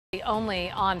Only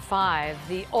on 5,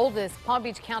 the oldest Palm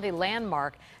Beach County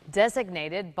landmark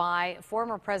designated by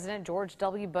former President George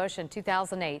W. Bush in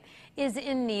 2008 is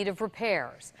in need of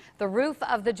repairs. The roof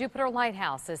of the Jupiter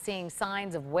Lighthouse is seeing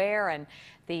signs of wear, and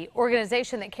the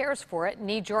organization that cares for it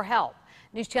needs your help.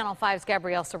 News Channel 5's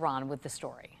Gabrielle Saran with the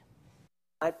story.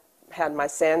 I had my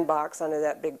sandbox under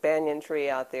that big banyan tree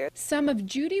out there. Some of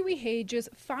Judy Rehage's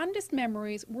fondest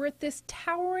memories were at this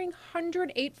towering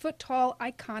 108-foot-tall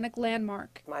iconic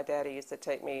landmark. My daddy used to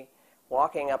take me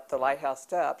walking up the lighthouse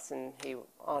steps, and he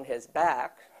on his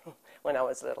back when I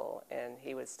was little, and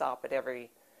he would stop at every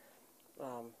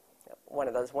one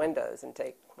of those windows and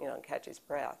catch his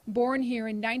breath. Born here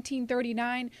in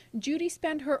 1939, Judy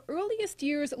spent her earliest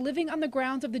years living on the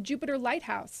grounds of the Jupiter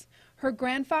Lighthouse. Her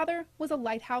grandfather was a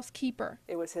lighthouse keeper.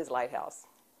 It was his lighthouse,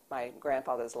 my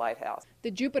grandfather's lighthouse. The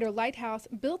Jupiter Lighthouse,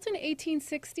 built in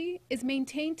 1860, is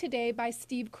maintained today by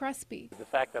Steve Crespi. The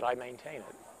fact that I maintain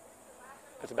it,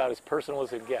 it's about as personal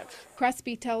as it gets.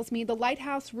 Crespi tells me the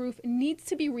lighthouse roof needs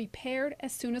to be repaired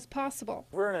as soon as possible.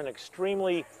 We're in an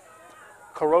extremely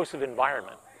corrosive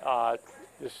environment.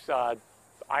 This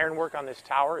ironwork on this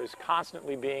tower is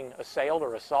constantly being assailed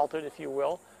or assaulted, if you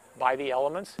will, by the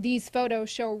elements. These photos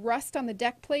show rust on the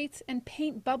deck plates and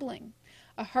paint bubbling.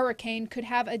 A hurricane could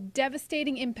have a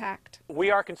devastating impact.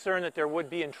 We are concerned that there would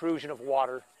be intrusion of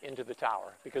water into the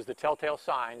tower because the telltale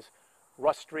signs,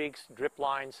 rust streaks, drip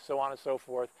lines, so on and so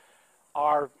forth,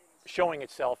 are showing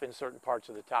itself in certain parts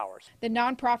of the towers. The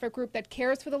nonprofit group that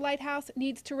cares for the lighthouse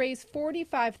needs to raise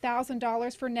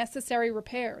 $45,000 for necessary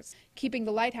repairs. Keeping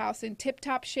the lighthouse in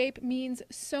tip-top shape means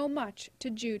so much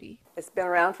to Judy. It's been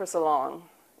around for so long,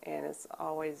 and it's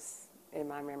always in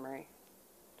my memory.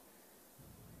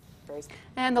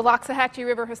 And the Loxahatchee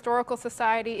River Historical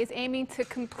Society is aiming to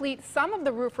complete some of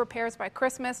the roof repairs by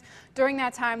Christmas. During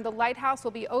that time, the lighthouse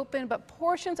will be open, but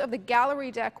portions of the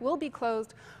gallery deck will be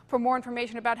closed. For more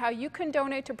information about how you can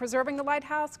donate to preserving the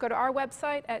lighthouse, go to our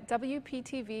website at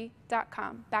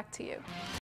WPTV.com. Back to you.